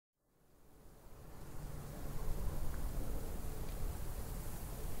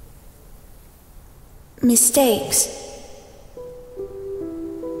Mistakes?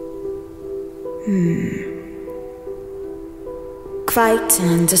 Quite an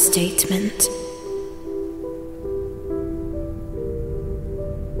understatement.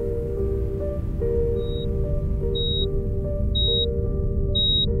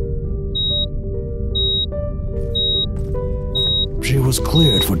 She was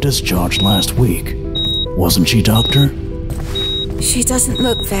cleared for discharge last week, wasn't she, Doctor? She doesn't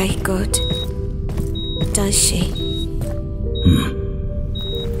look very good, does she?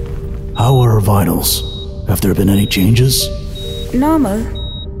 How are her vitals? Have there been any changes? Normal.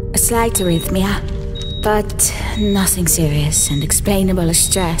 A slight arrhythmia, but nothing serious and explainable as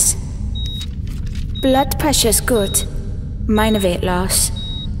stress. Blood pressure's good. Minor weight loss.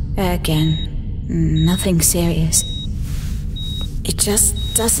 Again, nothing serious. It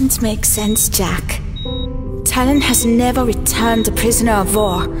just doesn't make sense, Jack. Talon has never returned a prisoner of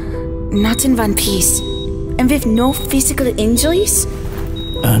war. Not in one piece. And with no physical injuries?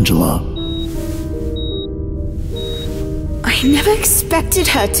 Angela. I never expected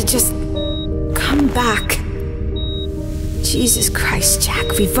her to just come back. Jesus Christ,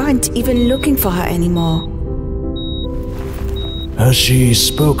 Jack, we weren't even looking for her anymore. Has she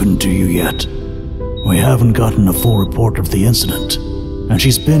spoken to you yet? We haven't gotten a full report of the incident, and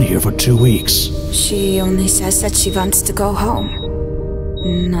she's been here for 2 weeks. She only says that she wants to go home.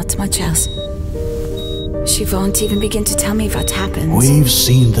 Not much else. She won't even begin to tell me what happened. We've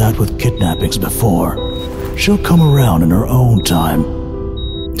seen that with kidnappings before. She'll come around in her own time.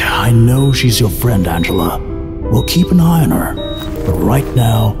 I know she's your friend, Angela. We'll keep an eye on her. But right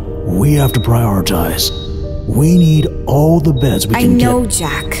now, we have to prioritize. We need all the beds we can get. I know,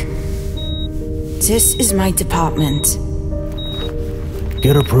 Jack. This is my department.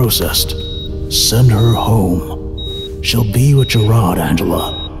 Get her processed. Send her home. She'll be with Gerard,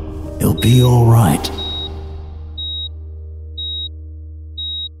 Angela. It'll be all right.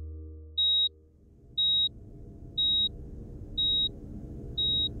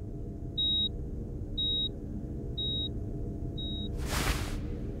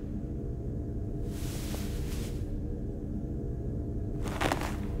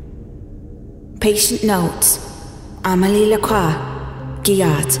 Patient notes. Amélie Lacroix,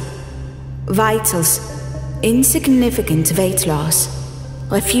 Guillard. Vitals. Insignificant weight loss.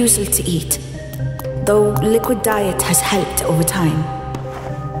 Refusal to eat. Though liquid diet has helped over time.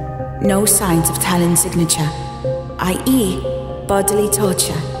 No signs of Talon signature, i.e. bodily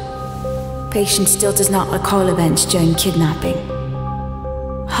torture. Patient still does not recall events during kidnapping.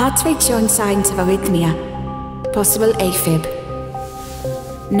 Heart rate showing signs of arrhythmia. Possible AFib.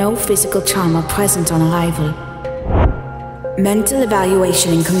 No physical trauma present on arrival. Mental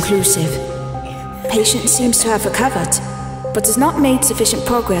evaluation inconclusive. Patient seems to have recovered, but has not made sufficient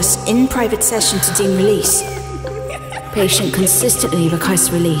progress in private session to deem release. Patient consistently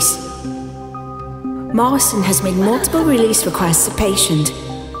requests release. Morrison has made multiple release requests of patient.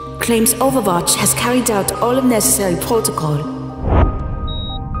 Claims Overwatch has carried out all of necessary protocol.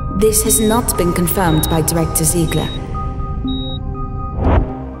 This has not been confirmed by Director Ziegler.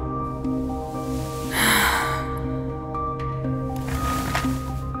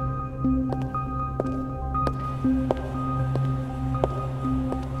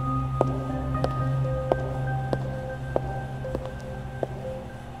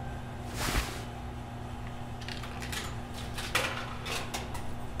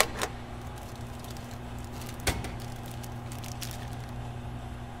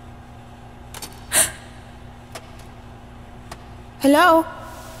 Hello?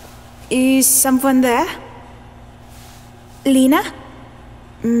 Is someone there? Lena?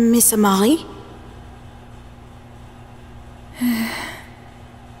 Miss Amari?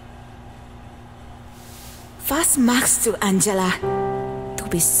 Was machst du, Angela? Du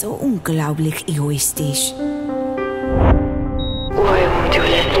bist so unglaublich egoistisch. Why won't you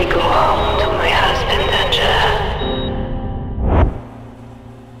let me go home to my husband, Angela?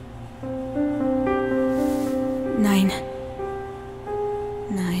 Nein.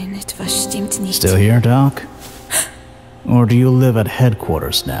 Nein, etwas stimmt nicht. Still here, Doc? Or do you live at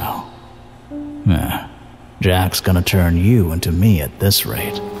headquarters now? Jack's gonna turn you into me at this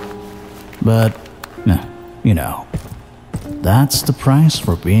rate. But, you know, that's the price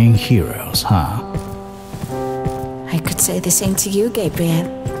for being heroes, huh? I could say the same to you, Gabriel.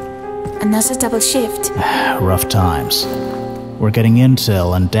 Another double shift. Rough times. We're getting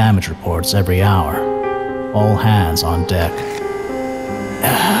intel and damage reports every hour. All hands on deck.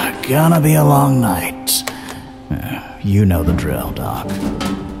 Gonna be a long night. You know the drill, Doc.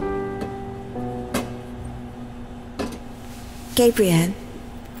 Gabriel,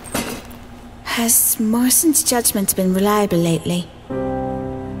 Has Morrison's judgment been reliable lately?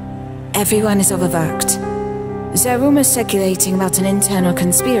 Everyone is overworked. There are rumors circulating about an internal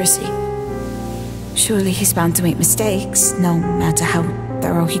conspiracy. Surely he's bound to make mistakes, no matter how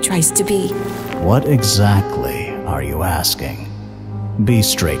thorough he tries to be. What exactly are you asking? Be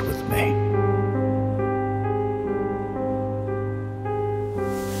straight with me.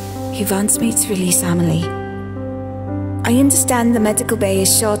 He wants me to release Amelie. I understand the medical bay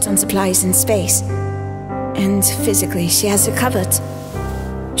is short on supplies and space, and physically she has recovered.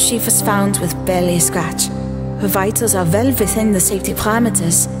 She was found with barely a scratch. Her vitals are well within the safety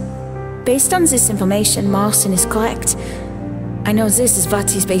parameters. Based on this information, Morrison is correct. I know this is what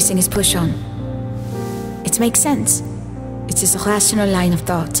he's basing his push on. It makes sense. It is a rational line of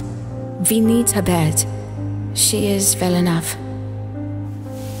thought. We need her bed. She is well enough.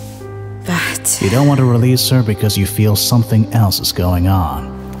 But... You don't want to release her because you feel something else is going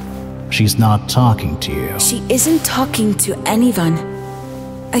on. She's not talking to you. She isn't talking to anyone.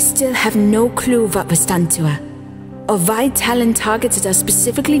 I still have no clue what was done to her, or why Talon targeted her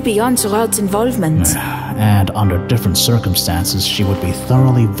specifically beyond Gerard's involvement. And under different circumstances, she would be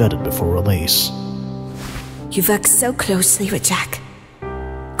thoroughly vetted before release. You work so closely with Jack.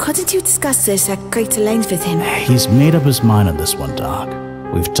 Couldn't you discuss this at greater length with him? He's made up his mind on this one, Doc.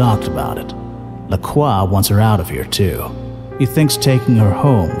 We've talked about it. Lacroix wants her out of here, too. He thinks taking her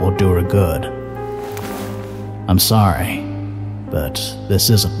home will do her good. I'm sorry, but this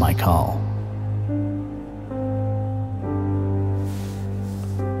isn't my call.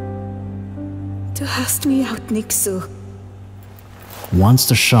 Du hast mich out, Nixu. Once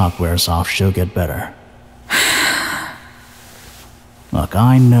the shock wears off, she'll get better. Look,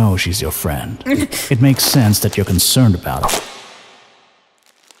 I know she's your friend. It makes sense that you're concerned about it.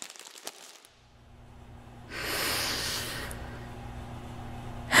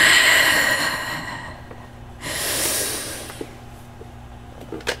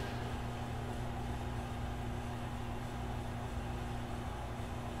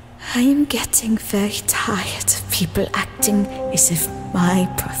 I am getting very tired of people acting as if my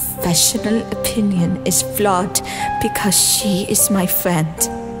professional opinion is flawed because she is my friend.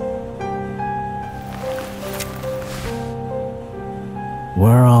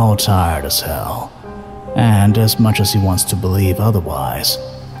 We're all tired as hell. And as much as he wants to believe otherwise,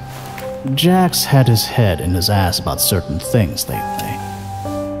 Jack's had his head in his ass about certain things lately.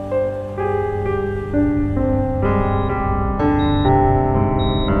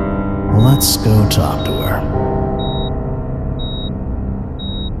 Let's go talk to her.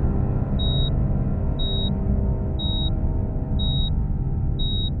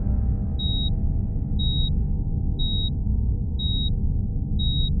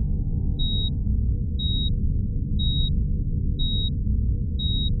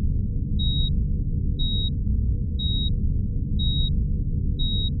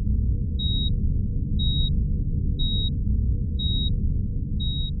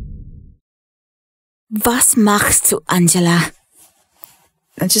 Was machst du, Angela?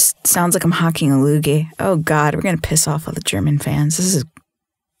 That just sounds like I'm hawking a loogie. Oh God, we're gonna piss off all the German fans. This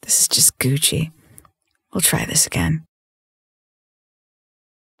is just Gucci. We'll try this again.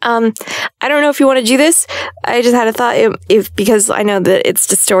 I don't know if you want to do this. I just had a thought. If because I know that it's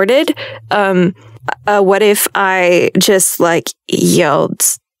distorted. What if I just like yelled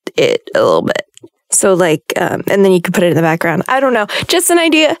it a little bit? So like, and then you could put it in the background. I don't know. Just an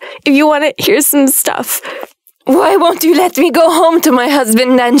idea. If you want it, here's some stuff. Why won't you let me go home to my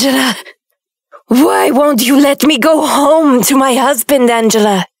husband, Angela? Why won't you let me go home to my husband,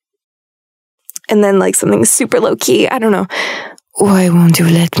 Angela? And then like something super low key. I don't know. Why won't you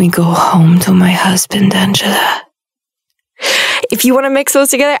let me go home to my husband, Angela? If you want to mix those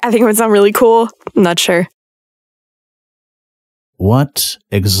together, I think it would sound really cool. I'm not sure. What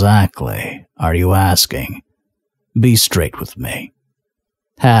exactly are you asking? Be straight with me.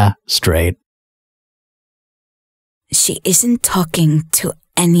 Straight. She isn't talking to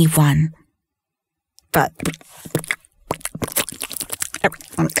anyone. But...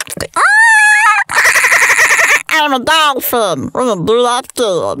 I'm a dolphin. We're gonna do that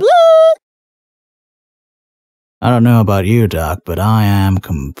again. I don't know about you, Doc, but I am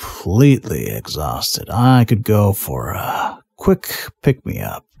completely exhausted. I could go for a quick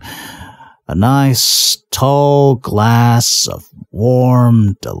pick-me-up. A nice, tall glass of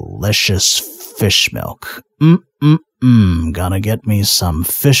warm, delicious fish milk. Gonna get me some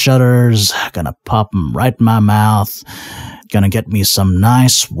fish udders, gonna pop them right in my mouth, gonna get me some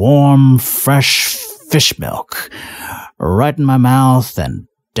nice, warm, fresh fish milk right in my mouth and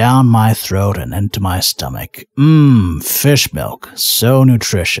down my throat and into my stomach. Fish milk. So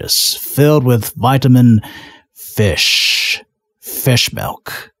nutritious. Filled with vitamin fish. Fish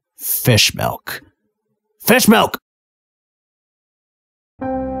milk. Fish milk. Fish milk!